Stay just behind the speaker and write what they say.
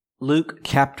Luke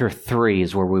chapter 3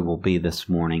 is where we will be this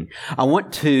morning. I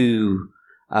want to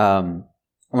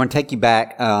take you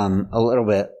back a little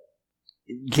bit.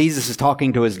 Jesus is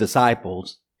talking to his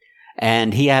disciples,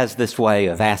 and he has this way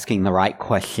of asking the right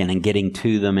question and getting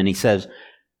to them. And he says,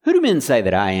 "Who do men say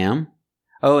that I am?"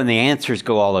 Oh, and the answers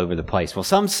go all over the place. Well,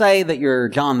 some say that you're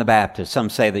John the Baptist. Some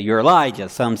say that you're Elijah.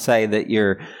 Some say that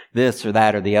you're this or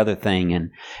that or the other thing.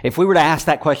 And if we were to ask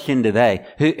that question today,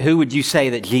 who would you say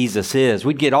that Jesus is?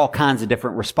 We'd get all kinds of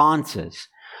different responses.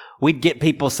 We'd get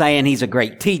people saying he's a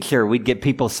great teacher. We'd get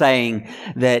people saying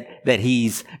that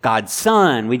he's God's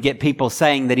son. We'd get people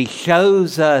saying that he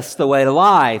shows us the way to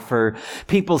life, or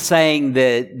people saying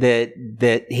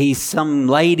that he's some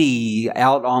lady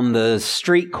out on the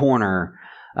street corner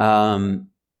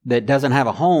that doesn't have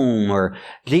a home, or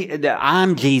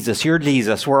I'm Jesus, you're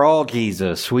Jesus, we're all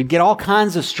Jesus. We'd get all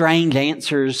kinds of strange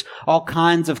answers, all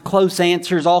kinds of close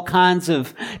answers, all kinds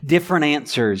of different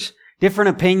answers, different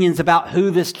opinions about who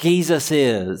this Jesus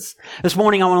is. This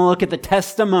morning I want to look at the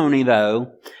testimony,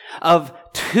 though, of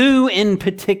two in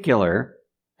particular,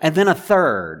 and then a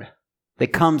third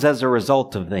that comes as a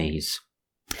result of these.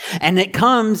 And it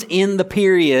comes in the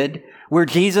period where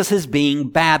Jesus is being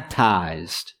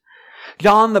baptized.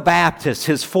 John the Baptist,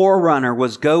 his forerunner,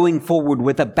 was going forward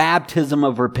with a baptism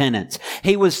of repentance.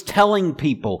 He was telling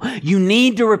people, you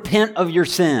need to repent of your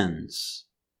sins,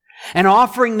 and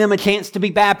offering them a chance to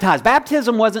be baptized.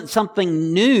 Baptism wasn't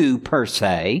something new per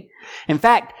se. In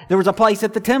fact, there was a place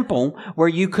at the temple where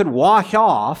you could wash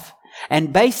off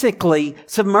and basically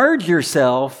submerge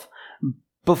yourself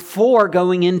before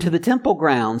going into the temple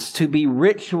grounds to be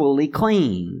ritually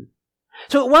clean.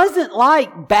 So it wasn't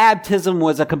like baptism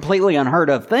was a completely unheard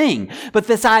of thing, but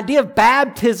this idea of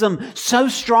baptism so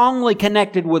strongly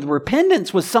connected with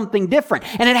repentance was something different.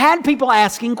 And it had people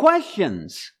asking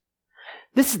questions.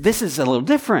 This is a little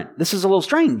different. This is a little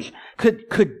strange.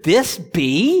 Could this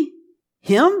be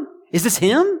him? Is this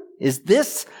him? Is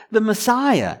this the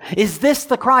Messiah? Is this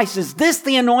the Christ? Is this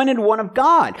the anointed one of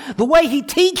God? The way he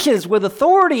teaches with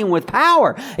authority and with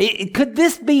power. Could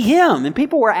this be him? And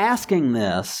people were asking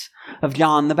this of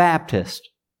John the Baptist.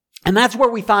 And that's where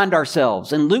we find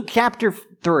ourselves in Luke chapter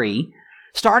 3,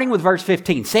 starting with verse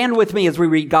 15. Stand with me as we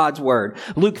read God's word.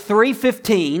 Luke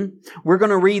 3:15. We're going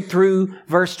to read through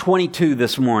verse 22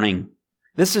 this morning.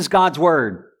 This is God's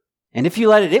word. And if you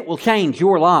let it will change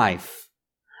your life.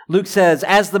 Luke says,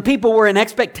 as the people were in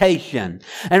expectation,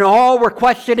 and all were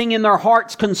questioning in their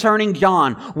hearts concerning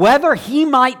John, whether he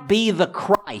might be the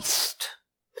Christ,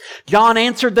 John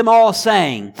answered them all,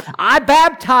 saying, I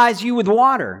baptize you with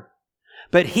water,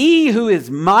 but he who is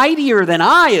mightier than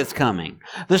I is coming,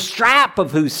 the strap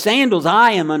of whose sandals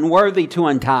I am unworthy to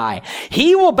untie.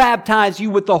 He will baptize you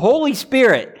with the Holy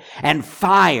Spirit and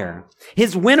fire.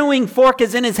 His winnowing fork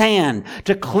is in his hand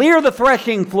to clear the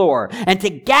threshing floor and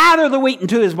to gather the wheat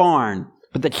into his barn.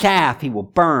 But the chaff he will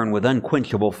burn with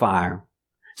unquenchable fire.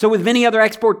 So with many other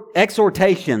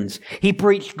exhortations, he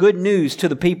preached good news to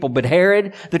the people. But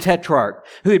Herod the Tetrarch,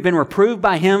 who had been reproved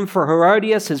by him for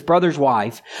Herodias, his brother's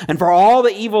wife, and for all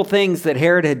the evil things that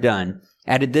Herod had done,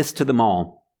 added this to them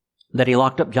all, that he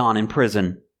locked up John in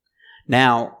prison.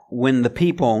 Now, when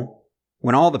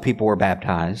all the people were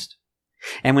baptized,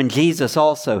 and when Jesus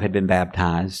also had been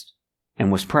baptized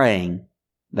and was praying,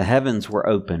 the heavens were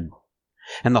open,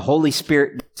 and the Holy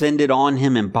Spirit descended on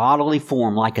him in bodily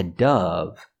form like a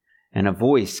dove, and a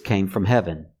voice came from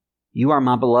heaven. You are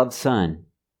my beloved Son.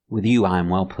 With you I am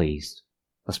well pleased.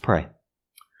 Let's pray.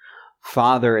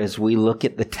 Father, as we look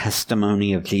at the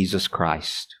testimony of Jesus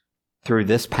Christ through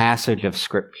this passage of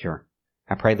Scripture,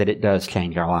 I pray that it does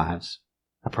change our lives.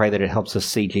 I pray that it helps us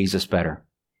see Jesus better.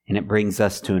 And it brings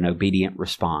us to an obedient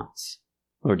response.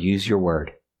 Lord, use your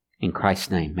word. In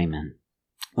Christ's name, amen.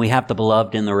 We have the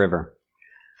beloved in the river.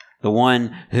 The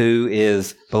one who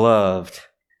is beloved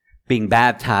being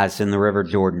baptized in the river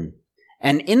Jordan.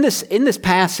 And in this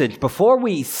passage, before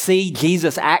we see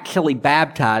Jesus actually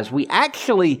baptized, we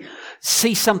actually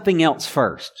see something else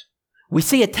first. We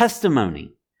see a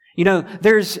testimony. You know,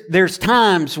 there's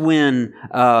times when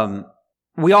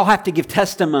we all have to give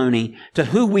testimony to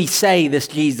who we say this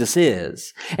Jesus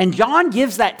is. And John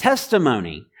gives that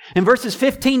testimony. In verses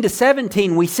 15 to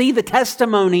 17, we see the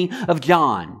testimony of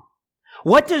John.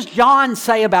 What does John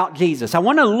say about Jesus? I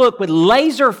want to look with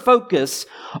laser focus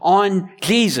on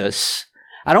Jesus.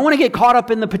 I don't want to get caught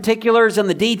up in the particulars and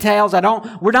the details.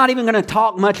 We're not even going to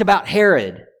talk much about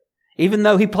Herod, even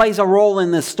though he plays a role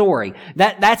in this story.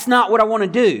 That's not what I want to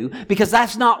do, because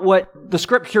that's not what the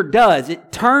Scripture does.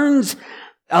 It turns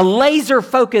a laser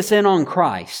focus in on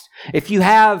Christ. If you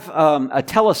have a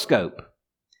telescope,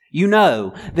 you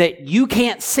know that you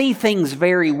can't see things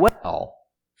very well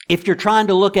if you're trying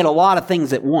to look at a lot of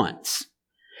things at once.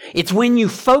 It's when you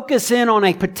focus in on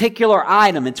a particular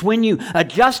item. It's when you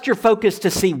adjust your focus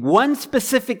to see one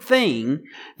specific thing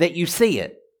that you see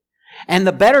it. And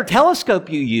the better telescope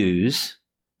you use,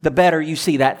 the better you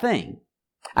see that thing.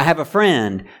 I have a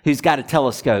friend who's got a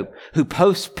telescope who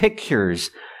posts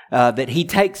pictures that he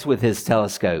takes with his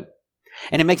telescope.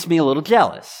 And it makes me a little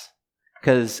jealous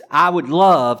because I would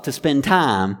love to spend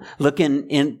time looking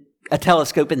in a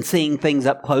telescope and seeing things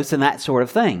up close and that sort of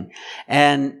thing.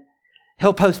 And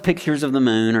he'll post pictures of the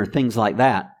moon or things like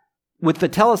that. With the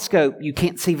telescope, you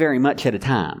can't see very much at a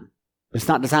time. It's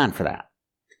not designed for that.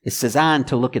 It's designed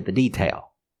to look at the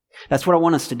detail. That's what I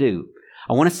want us to do.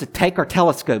 I want us to take our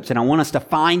telescopes and I want us to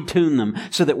fine-tune them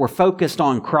so that we're focused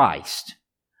on Christ.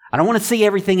 I don't want to see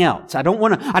everything else. I don't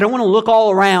want to look all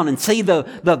around and see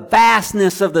the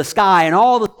vastness of the sky and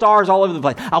all the stars all over the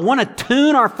place. I want to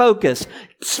tune our focus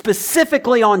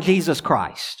specifically on Jesus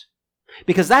Christ.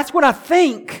 Because that's what I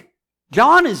think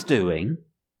John is doing,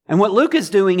 and what Luke is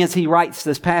doing as he writes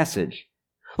this passage.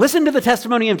 Listen to the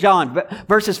testimony of John,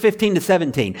 verses 15 to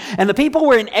 17. And the people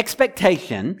were in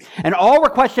expectation, and all were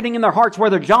questioning in their hearts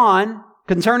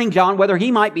concerning John, whether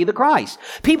he might be the Christ.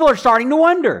 People are starting to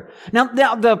wonder. Now,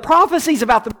 the prophecies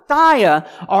about the Messiah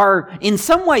are in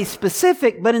some ways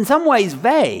specific, but in some ways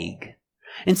vague.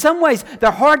 In some ways, they're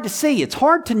hard to see. It's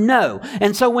hard to know.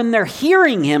 And so when they're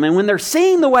hearing him and when they're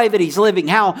seeing the way that he's living,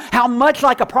 how much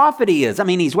like a prophet he is. I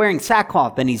mean, he's wearing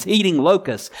sackcloth and he's eating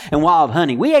locusts and wild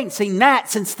honey. We ain't seen that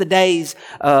since the days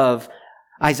of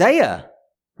Isaiah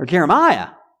or Jeremiah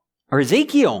or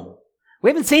Ezekiel. We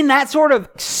haven't seen that sort of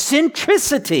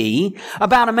eccentricity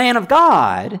about a man of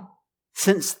God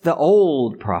since the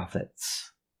old prophets.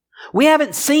 We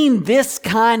haven't seen this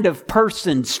kind of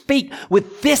person speak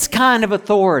with this kind of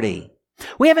authority.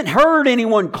 We haven't heard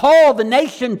anyone call the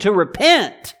nation to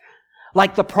repent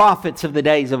like the prophets of the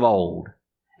days of old.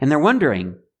 And they're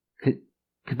wondering,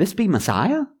 could this be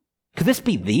Messiah? Could this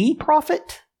be the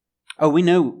prophet? Oh, we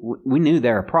knew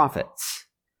there are prophets.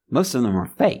 Most of them are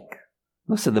fake.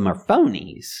 Most of them are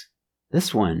phonies.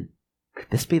 This one, could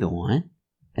this be the one?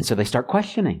 And so they start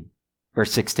questioning.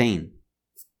 Verse 16.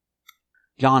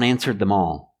 John answered them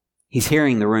all. He's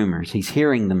hearing the rumors. He's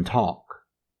hearing them talk.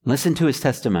 Listen to his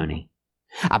testimony.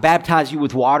 I baptize you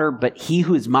with water, but he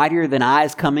who is mightier than I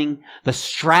is coming, the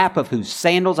strap of whose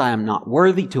sandals I am not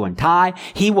worthy to untie.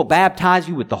 He will baptize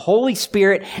you with the Holy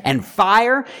Spirit and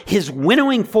fire. His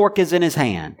winnowing fork is in his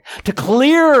hand, to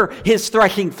clear his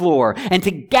threshing floor and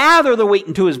to gather the wheat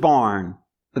into his barn.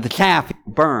 But the chaff he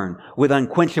will burn with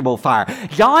unquenchable fire.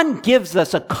 John gives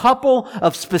us a couple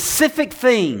of specific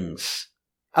things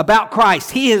about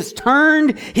Christ. He has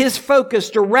turned his focus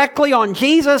directly on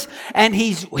Jesus, and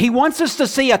he wants us to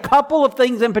see a couple of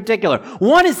things in particular.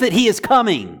 One is that he is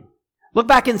coming. Look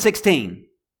back in 16.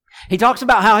 He talks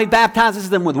about how he baptizes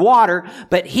them with water,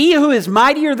 but he who is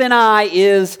mightier than I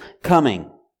is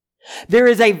coming. There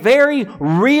is a very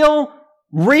real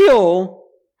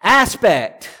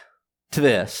aspect to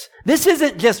this. This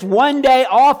isn't just one day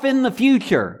off in the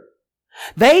future.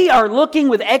 They are looking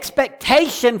with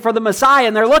expectation for the Messiah,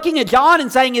 and they're looking at John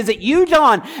and saying, is it you,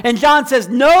 John? And John says,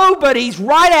 no, but he's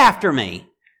right after me.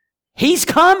 He's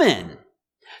coming.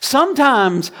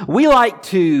 Sometimes we like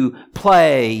to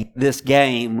play this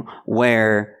game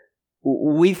where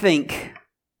we think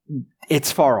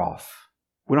it's far off.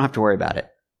 We don't have to worry about it.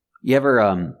 You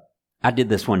ever, I did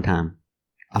this one time.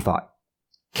 I thought,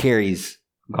 Carrie's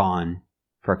gone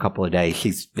for a couple of days.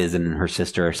 She's visiting her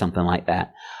sister or something like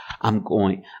that. I'm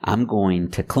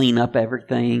going to clean up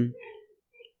everything.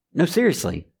 No,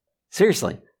 seriously.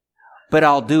 But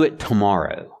I'll do it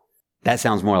tomorrow. That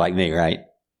sounds more like me, right?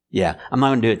 Yeah, I'm not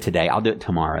going to do it today. I'll do it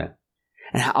tomorrow.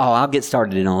 And I'll get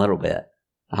started in a little bit.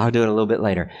 I'll do it a little bit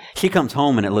later. She comes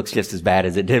home and it looks just as bad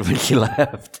as it did when she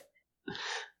left.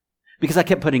 Because I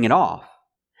kept putting it off.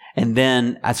 And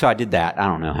then, so I did that. I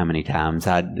don't know how many times.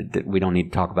 We don't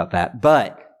need to talk about that.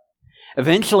 But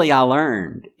eventually I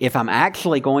learned if I'm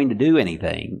actually going to do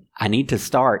anything, I need to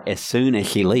start as soon as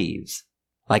she leaves.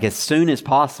 Like as soon as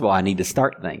possible, I need to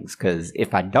start things. Because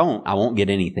if I don't, I won't get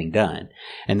anything done.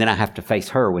 And then I have to face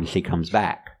her when she comes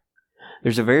back.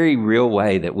 There's a very real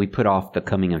way that we put off the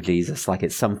coming of Jesus, like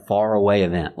it's some faraway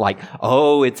event. Like,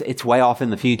 oh, it's way off in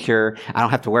the future. I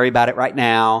don't have to worry about it right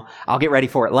now. I'll get ready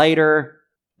for it later.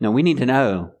 No, we need to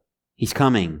know he's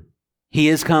coming. He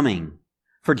is coming.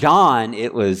 For John,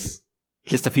 it was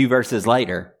just a few verses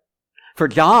later. For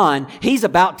John, he's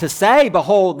about to say,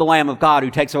 behold the Lamb of God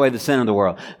who takes away the sin of the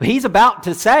world. He's about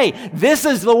to say, this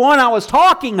is the one I was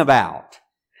talking about.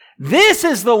 This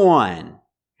is the one.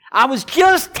 I was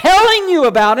just telling you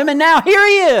about him, and now here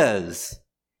he is.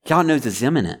 John knows his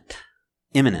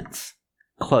imminence,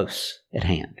 close at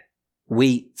hand.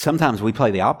 Sometimes we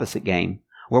play the opposite game,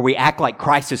 where we act like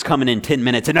Christ is coming in 10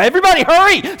 minutes, and everybody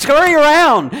hurry, scurry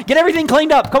around, get everything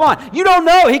cleaned up. Come on, you don't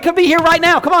know, he could be here right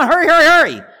now. Come on, hurry, hurry,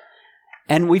 hurry.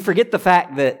 And we forget the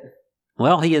fact that,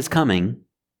 well, he is coming,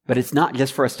 but it's not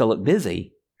just for us to look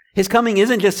busy. His coming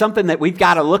isn't just something that we've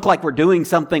got to look like we're doing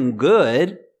something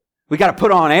good. We got to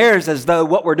put on airs as though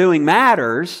what we're doing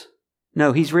matters.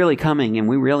 No, he's really coming, and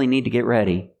we really need to get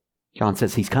ready. John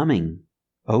says he's coming.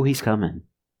 Oh, he's coming.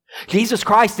 Jesus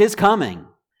Christ is coming.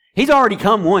 He's already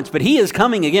come once, but he is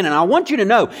coming again. And I want you to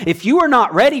know, if you are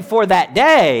not ready for that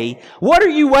day, what are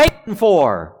you waiting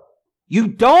for? You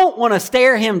don't want to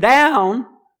stare him down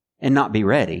and not be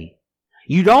ready.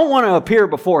 You don't want to appear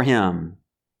before him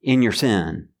in your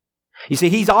sin. You see,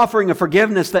 he's offering a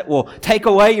forgiveness that will take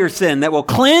away your sin, that will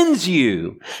cleanse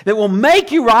you, that will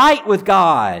make you right with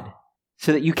God,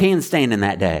 so that you can stand in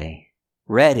that day,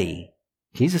 ready.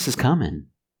 Jesus is coming.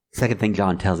 Second thing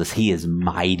John tells us, he is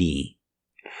mighty.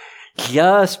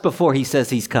 Just before he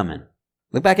says he's coming.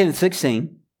 Look back in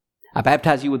 16. I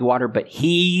baptize you with water, but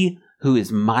he who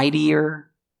is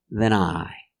mightier than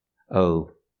I.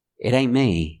 Oh, it ain't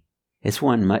me. It's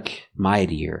one much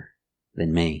mightier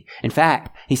than me. In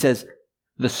fact, he says,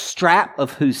 the strap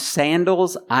of whose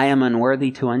sandals I am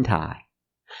unworthy to untie.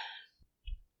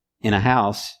 In a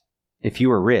house, if you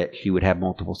were rich, you would have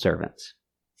multiple servants.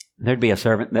 There'd be a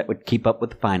servant that would keep up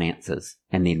with the finances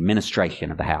and the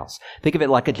administration of the house. Think of it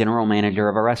like a general manager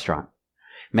of a restaurant,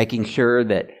 making sure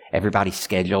that everybody's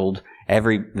scheduled,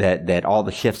 that all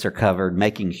the shifts are covered,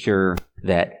 making sure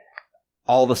that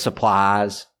all the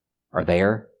supplies are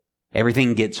there.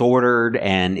 Everything gets ordered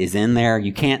and is in there.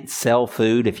 You can't sell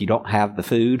food if you don't have the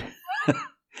food.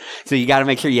 So you got to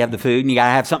make sure you have the food, and you got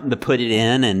to have something to put it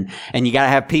in, and you got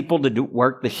to have people to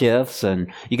work the shifts,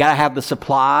 and you got to have the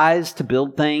supplies to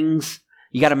build things.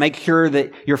 You got to make sure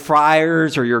that your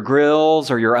fryers or your grills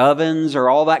or your ovens or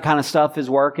all that kind of stuff is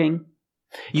working.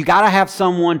 You got to have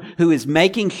someone who is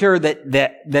making sure that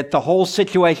the whole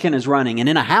situation is running. And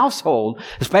in a household,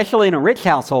 especially in a rich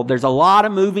household, there's a lot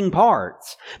of moving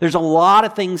parts. There's a lot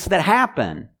of things that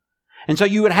happen. And so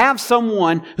you would have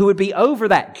someone who would be over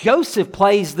that. Joseph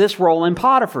plays this role in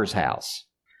Potiphar's house.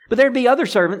 But there'd be other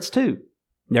servants too.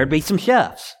 There'd be some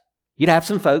chefs. You'd have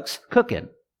some folks cooking.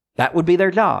 That would be their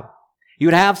job. You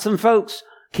would have some folks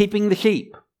keeping the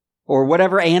sheep or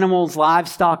whatever animals,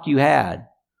 livestock you had.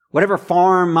 Whatever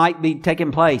farm might be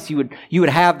taking place, you would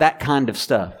have that kind of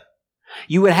stuff.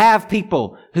 You would have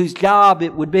people whose job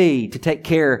it would be to take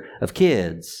care of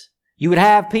kids. You would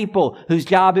have people whose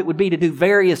job it would be to do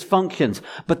various functions.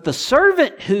 But the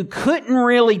servant who couldn't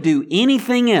really do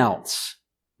anything else,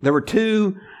 there were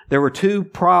two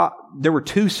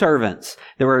servants.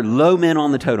 There were low men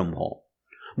on the totem pole.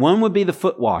 One would be the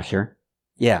foot washer.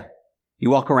 Yeah,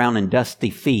 you walk around in dusty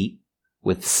feet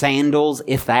with sandals,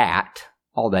 if that,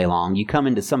 all day long. You come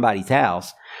into somebody's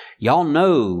house. Y'all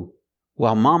know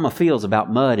how mama feels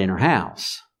about mud in her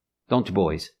house. Don't you,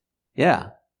 boys? Yeah.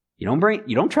 You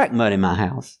don't track mud in my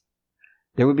house.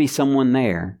 There would be someone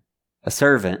there, a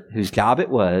servant whose job it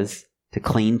was to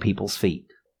clean people's feet.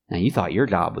 Now you thought your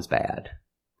job was bad.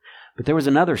 But there was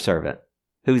another servant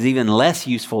who was even less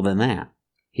useful than that.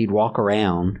 He'd walk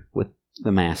around with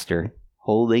the master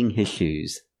holding his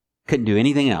shoes. Couldn't do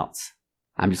anything else.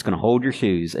 I'm just going to hold your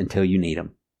shoes until you need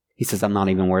them. He says, I'm not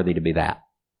even worthy to be that.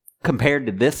 Compared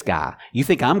to this guy, you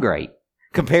think I'm great.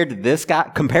 Compared to this guy,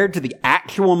 compared to the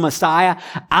actual Messiah,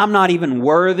 I'm not even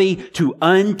worthy to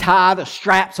untie the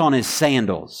straps on his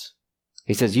sandals.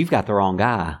 He says, you've got the wrong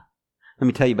guy. Let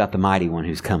me tell you about the mighty one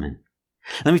who's coming.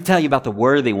 Let me tell you about the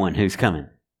worthy one who's coming.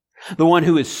 The one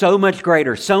who is so much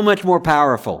greater, so much more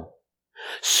powerful,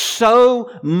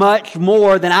 so much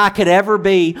more than I could ever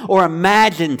be or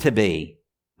imagine to be.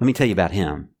 Let me tell you about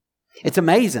him. It's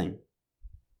amazing.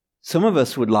 Some of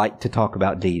us would like to talk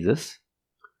about Jesus,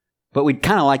 but we'd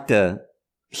kind of like to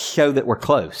show that we're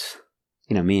close.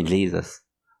 You know, me and Jesus,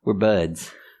 we're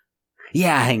buds.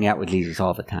 Yeah, I hang out with Jesus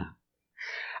all the time.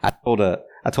 I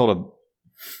told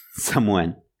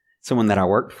someone that I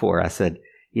worked for, I said,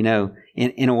 you know,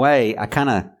 in a way, I kind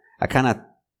of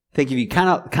think of you kind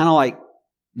of like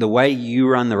the way you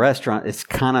run the restaurant. It's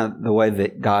kind of the way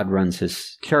that God runs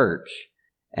his church.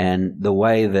 And the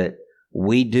way that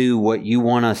we do what you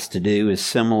want us to do is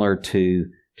similar to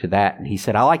that. And he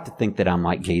said, I like to think that I'm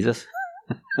like Jesus.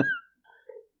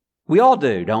 We all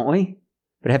do, don't we?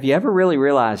 But have you ever really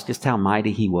realized just how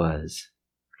mighty he was?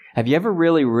 Have you ever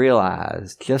really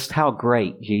realized just how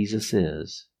great Jesus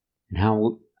is and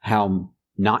how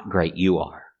not great you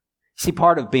are? See,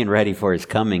 part of being ready for His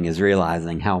coming is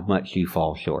realizing how much you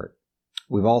fall short.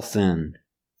 We've all sinned,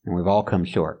 and we've all come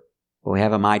short. But we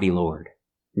have a mighty Lord.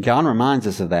 John reminds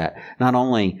us of that. Not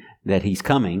only that He's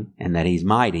coming and that He's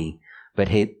mighty, but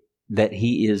that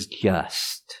He is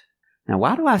just. Now,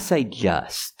 why do I say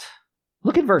just?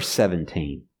 Look at verse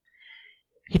 17.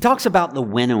 He talks about the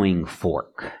winnowing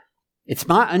fork. It's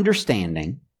my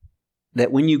understanding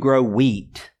that when you grow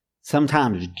wheat,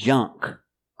 sometimes junk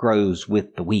grows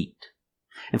with the wheat.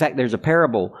 In fact, there's a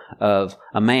parable of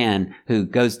a man who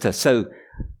goes to sow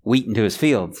wheat into his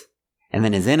fields, and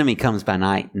then his enemy comes by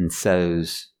night and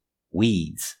sows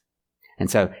weeds. And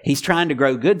so he's trying to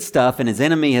grow good stuff, and his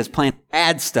enemy has planted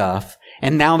bad stuff,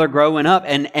 and now they're growing up,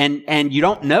 and you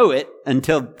don't know it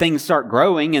until things start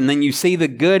growing, and then you see the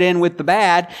good in with the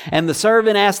bad, and the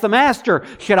servant asks the master,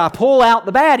 should I pull out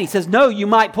the bad? He says, no, you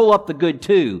might pull up the good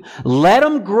too. Let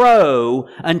them grow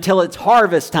until it's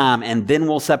harvest time, and then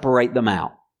we'll separate them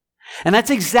out. And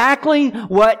that's exactly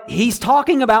what he's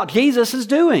talking about Jesus is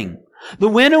doing. The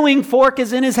winnowing fork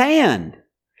is in his hand.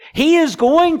 He is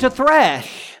going to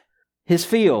thresh his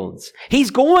fields.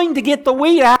 He's going to get the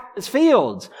wheat out of his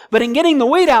fields. But in getting the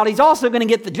wheat out, he's also going to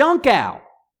get the junk out.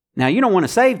 Now, you don't want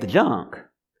to save the junk.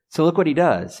 So look what he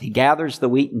does. He gathers the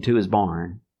wheat into his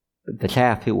barn, but the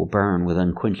chaff he will burn with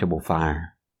unquenchable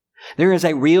fire. There is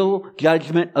a real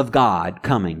judgment of God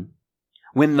coming.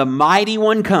 When the mighty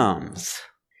one comes,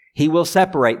 He will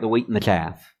separate the wheat and the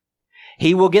chaff.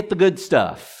 He will get the good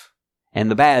stuff and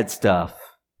the bad stuff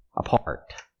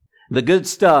apart. The good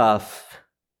stuff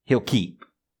He'll keep.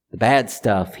 The bad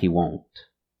stuff He won't.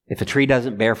 If a tree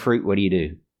doesn't bear fruit, what do?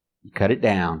 You cut it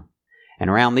down. And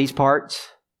around these parts,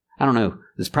 I don't know,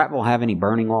 does Prattville have any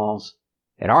burning laws?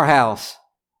 At our house,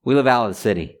 we live out of the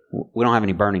city. We don't have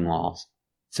any burning laws.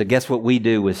 So guess what we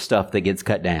do with stuff that gets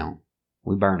cut down?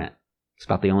 We burn it. It's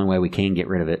about the only way we can get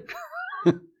rid of it.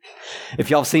 If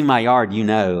y'all seen my yard, you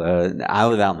know I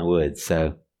live out in the woods,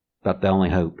 so about the only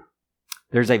hope.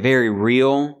 There's a very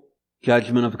real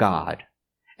judgment of God,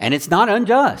 and it's not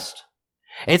unjust.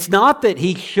 It's not that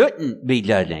He shouldn't be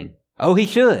judging. Oh, He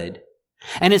should.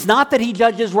 And it's not that He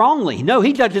judges wrongly. No,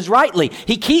 He judges rightly.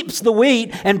 He keeps the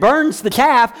wheat and burns the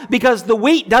chaff because the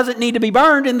wheat doesn't need to be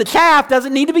burned and the chaff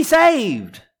doesn't need to be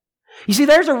saved. You see,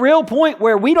 there's a real point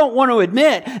where we don't want to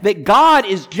admit that God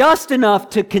is just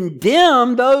enough to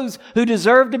condemn those who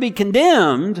deserve to be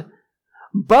condemned,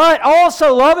 but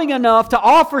also loving enough to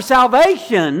offer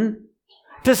salvation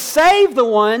to save the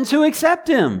ones who accept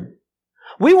Him.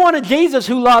 We want a Jesus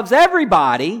who loves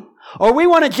everybody, or we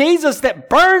want a Jesus that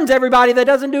burns everybody that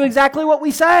doesn't do exactly what we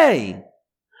say.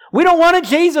 We don't want a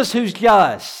Jesus who's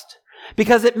just,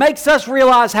 because it makes us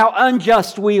realize how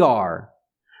unjust we are.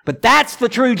 But that's the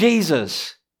true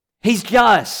Jesus. He's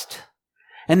just.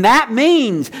 And that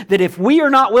means that if we are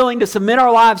not willing to submit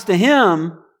our lives to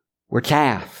Him, we're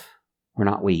chaff. We're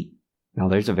not wheat. No,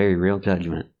 there's a very real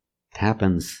judgment. It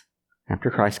happens after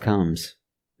Christ comes.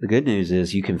 The good news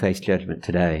is you can face judgment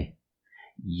today.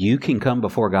 You can come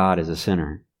before God as a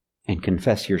sinner and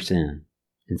confess your sin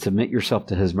and submit yourself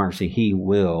to His mercy. He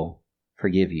will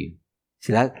forgive you.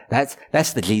 See,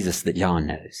 that's the Jesus that John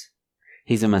knows.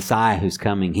 He's a Messiah who's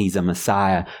coming. He's a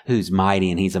Messiah who's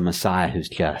mighty, and He's a Messiah who's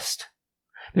just.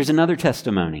 There's another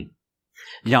testimony.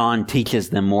 John teaches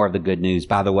them more of the good news.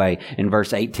 By the way, in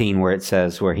verse 18 where it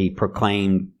says where he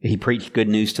preached good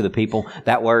news to the people,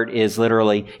 that word is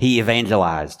literally, he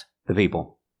evangelized the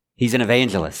people. He's an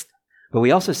evangelist. But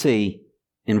we also see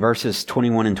in verses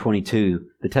 21 and 22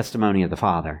 the testimony of the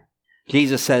Father.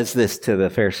 Jesus says this to the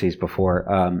Pharisees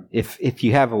before. If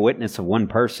you have a witness of one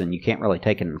person, you can't really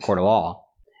take it in a court of law.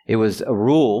 It was a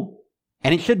rule,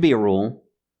 and it should be a rule,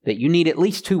 that you need at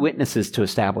least 2 witnesses to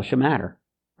establish a matter,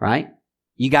 right?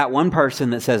 You got one person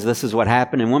that says this is what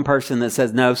happened, and one person that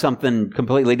says no, something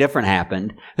completely different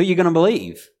happened. Who are you going to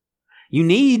believe? You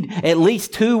need at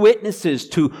least 2 witnesses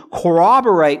to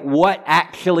corroborate what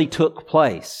actually took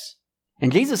place.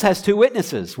 And Jesus has 2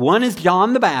 witnesses. One is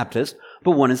John the Baptist,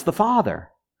 but one is the Father.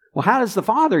 Well, how does the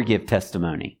Father give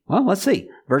testimony? Well, let's see.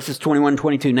 Verses 21 and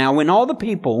 22. Now, when all the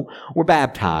people were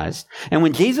baptized, and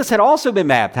when Jesus had also been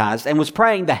baptized and was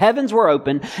praying, the heavens were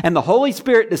opened, and the Holy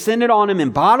Spirit descended on Him in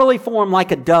bodily form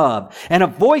like a dove. And a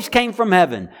voice came from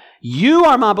heaven, "You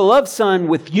are my beloved Son,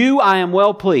 with you I am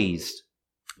well pleased."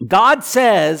 God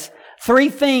says 3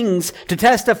 things to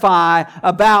testify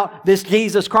about this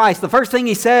Jesus Christ. The first thing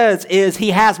He says is,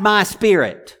 He has my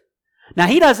Spirit. Now,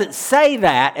 He doesn't say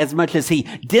that as much as He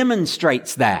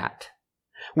demonstrates that.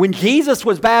 When Jesus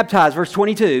was baptized, verse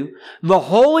 22, the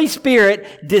Holy Spirit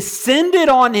descended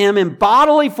on Him in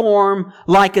bodily form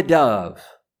like a dove.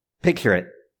 Picture it.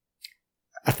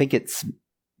 I think it's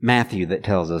Matthew that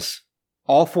tells us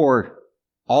all four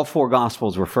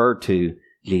Gospels refer to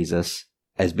Jesus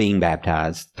as being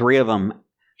baptized. 3 of them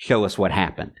show us what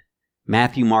happened.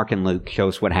 Matthew, Mark, and Luke show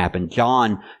us what happened.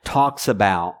 John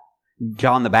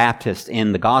the Baptist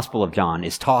in the Gospel of John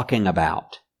is talking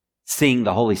about seeing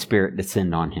the Holy Spirit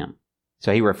descend on him.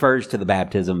 So he refers to the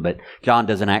baptism, but John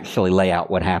doesn't actually lay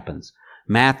out what happens.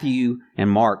 Matthew and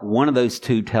Mark, one of those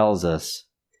two tells us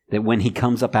that when he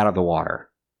comes up out of the water,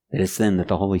 that it's then that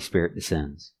the Holy Spirit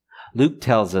descends. Luke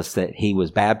tells us that he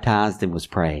was baptized and was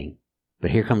praying,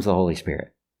 but here comes the Holy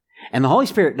Spirit. And the Holy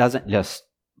Spirit doesn't just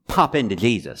pop into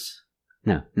Jesus.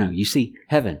 No, you see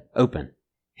heaven open.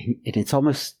 And it's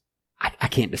almost, I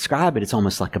can't describe it, it's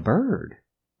almost like a bird,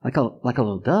 like a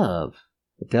little dove.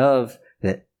 A dove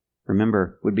that,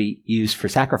 remember, would be used for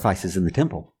sacrifices in the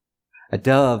temple. A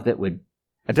dove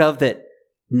that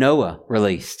Noah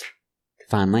released to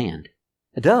find land.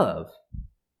 A dove,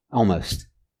 almost.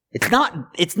 It's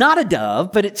not a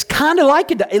dove, but it's kind of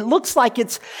like a dove. It looks like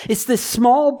it's this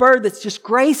small bird that's just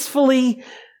gracefully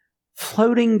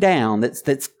floating down,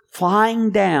 that's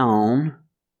flying down,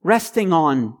 resting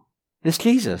on this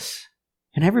Jesus.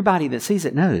 And everybody that sees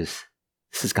it knows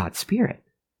this is God's Spirit.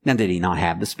 Now, did he not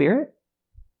have the Spirit?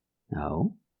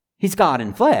 No. He's God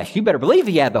in flesh. You better believe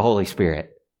he had the Holy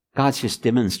Spirit. God's just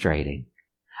demonstrating.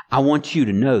 I want you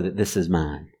to know that this is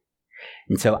mine.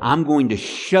 And so I'm going to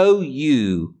show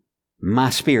you my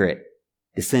Spirit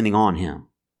descending on him.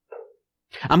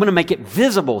 I'm going to make it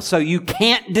visible so you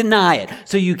can't deny it.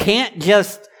 So you can't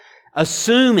just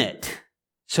assume it.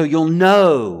 So you'll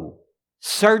know.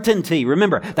 Certainty.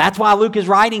 Remember, that's why Luke is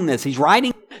writing this. He's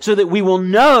writing so that we will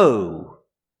know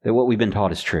that what we've been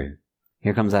taught is true.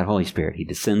 Here comes that Holy Spirit. He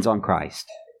descends on Christ.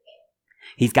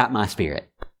 He's got my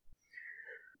Spirit.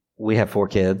 We have 4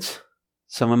 kids.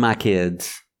 Some of my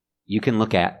kids you can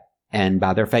look at and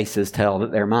by their faces tell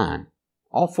that they're mine.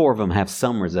 All 4 of them have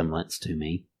some resemblance to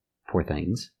me. Poor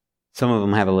things. Some of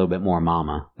them have a little bit more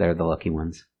mama. They're the lucky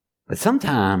ones. But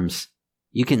sometimes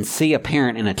you can see a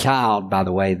parent and a child by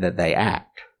the way that they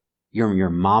act. Your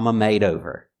mama made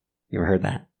over. You ever heard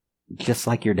that? Just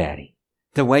like your daddy.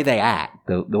 The way they act,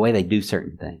 the way they do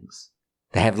certain things.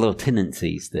 They have little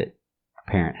tendencies that a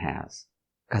parent has.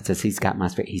 God says he's got my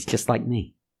Spirit. He's just like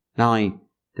me. Not only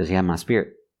does he have my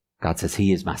Spirit, God says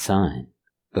he is my son.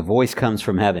 The voice comes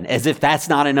from heaven. As if that's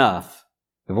not enough.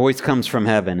 The voice comes from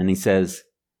heaven and he says,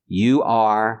 you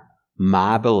are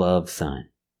my beloved son.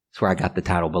 That's where I got the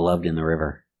title, Beloved in the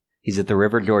River. He's at the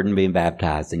River Jordan being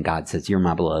baptized, and God says, you're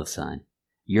my beloved son.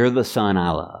 You're the son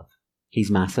I love.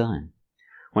 He's my son.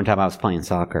 One time I was playing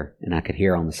soccer, and I could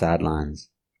hear on the sidelines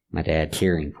my dad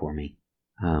cheering for me.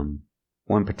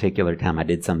 One particular time I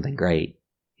did something great.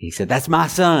 He said, that's my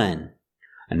son.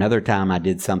 Another time I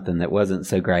did something that wasn't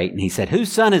so great, and he said,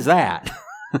 whose son is that?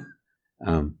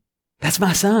 That's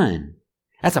my son.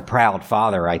 That's a proud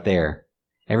father right there.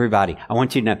 Everybody, I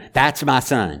want you to know, that's my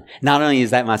son. Not only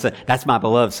is that my son, that's my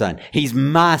beloved son. He's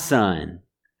my son.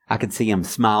 I could see him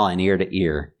smiling ear to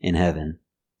ear in heaven,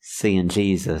 seeing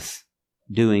Jesus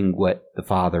doing what the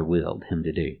Father willed him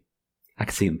to do. I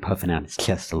could see him puffing out his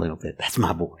chest a little bit. That's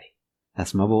my boy.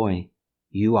 That's my boy.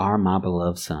 You are my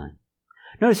beloved son.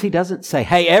 Notice he doesn't say,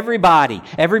 hey, everybody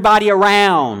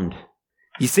around.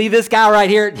 You see this guy right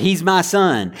here? He's my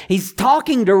son. He's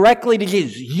talking directly to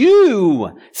Jesus.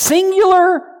 You,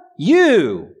 singular,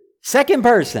 you, second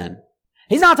person.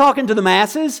 He's not talking to the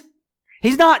masses.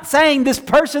 He's not saying this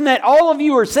person that all of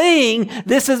you are seeing,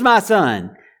 this is my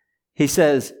son. He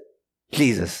says,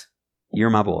 Jesus, you're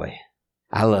my boy.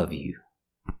 I love you.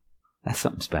 That's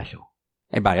something special.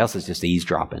 Everybody else is just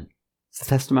eavesdropping. It's the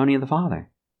testimony of the Father.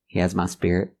 He has my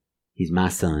Spirit. He's my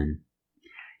son.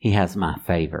 He has my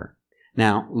favor.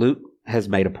 Now, Luke has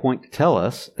made a point to tell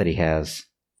us that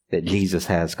Jesus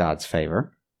has God's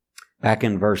favor. Back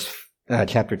in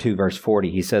chapter 2, verse 40,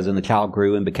 he says, and the child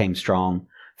grew and became strong,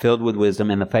 filled with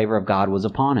wisdom, and the favor of God was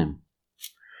upon him.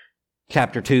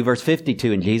 Chapter 2, verse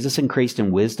 52, and Jesus increased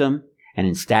in wisdom and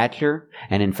in stature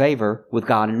and in favor with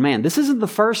God and man. This isn't the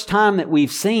first time that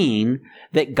we've seen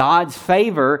that God's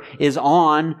favor is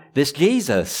on this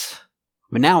Jesus.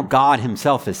 But now God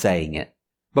himself is saying it.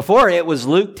 Before it was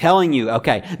Luke telling you,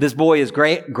 okay, this boy is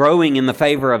growing in the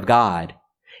favor of God.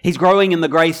 He's growing in the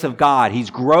grace of God. He's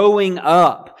growing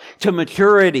up to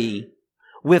maturity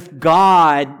with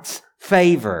God's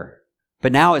favor.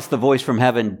 But now it's the voice from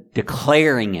heaven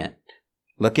declaring it.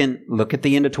 Look at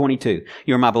the end of 22.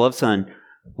 You're my beloved son.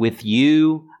 With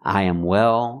you I am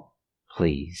well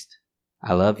pleased.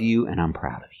 I love you and I'm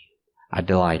proud of you. I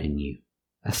delight in you.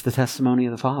 That's the testimony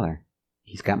of the Father.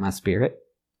 He's got my Spirit.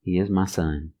 He is my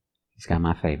son. He's got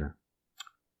my favor.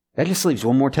 That just leaves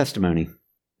one more testimony,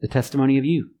 the testimony of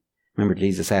you. Remember,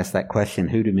 Jesus asked that question,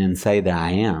 who do men say that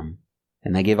I am?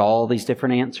 And they give all these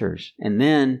different answers. And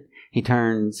then he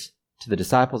turns to the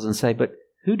disciples and say, but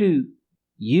who do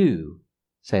you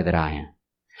say that I am?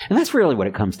 And that's really what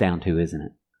it comes down to, isn't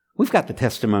it? We've got the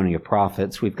testimony of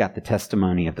prophets. We've got the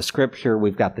testimony of the Scripture.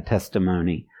 We've got the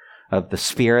testimony of the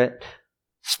Spirit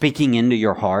speaking into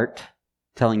your heart,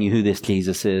 telling you who this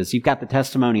Jesus is. You've got the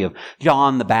testimony of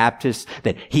John the Baptist,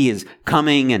 that he is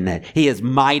coming and that he is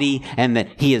mighty and that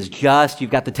he is just.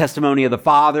 You've got the testimony of the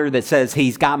Father that says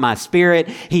he's got my Spirit,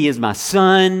 he is my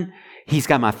Son, he's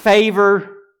got my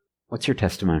favor. What's your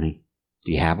testimony?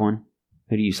 Do you have one?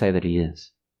 Who do you say that he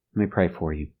is? Let me pray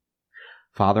for you.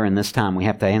 Father, in this time we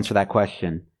have to answer that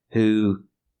question. Who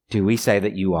do we say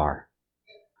that you are?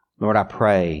 Lord, I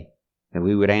pray that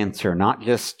we would answer not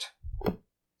just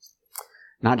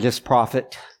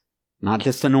prophet, not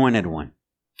just anointed one,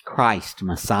 Christ,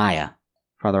 Messiah.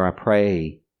 Father, I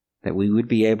pray that we would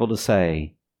be able to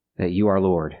say that you are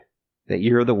Lord, that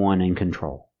you're the one in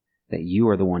control, that you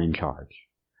are the one in charge.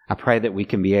 I pray that we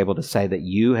can be able to say that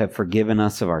you have forgiven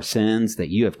us of our sins, that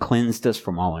you have cleansed us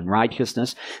from all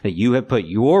unrighteousness, that you have put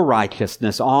your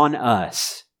righteousness on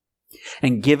us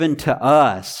and given to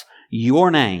us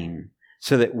your name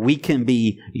so that we can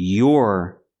be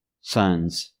your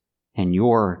sons and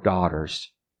your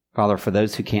daughters. Father, for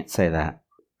those who can't say that,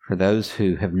 for those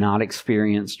who have not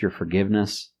experienced your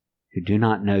forgiveness, who do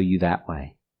not know you that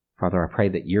way, Father, I pray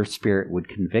that your Spirit would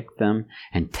convict them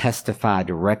and testify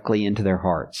directly into their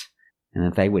hearts, and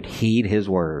that they would heed his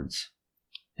words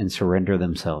and surrender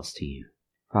themselves to you.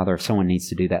 Father, if someone needs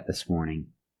to do that this morning,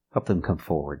 help them come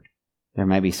forward. There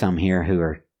may be some here who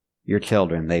are your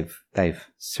children. They've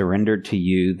surrendered to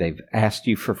you. They've asked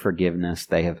you for forgiveness.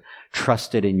 They have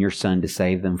trusted in your Son to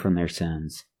save them from their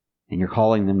sins. And you're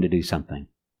calling them to do something.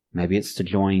 Maybe it's to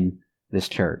join this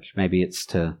church. Maybe it's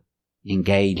to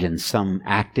engage in some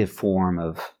active form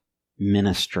of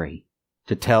ministry,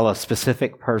 to tell a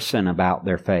specific person about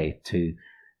their faith, to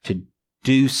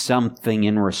do something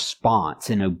in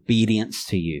response, in obedience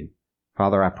to you.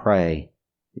 Father, I pray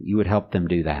that you would help them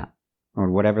do that. Or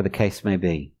whatever the case may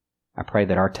be, I pray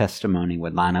that our testimony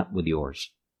would line up with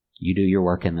yours. You do your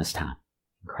work in this time.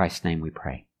 In Christ's name we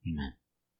pray. Amen.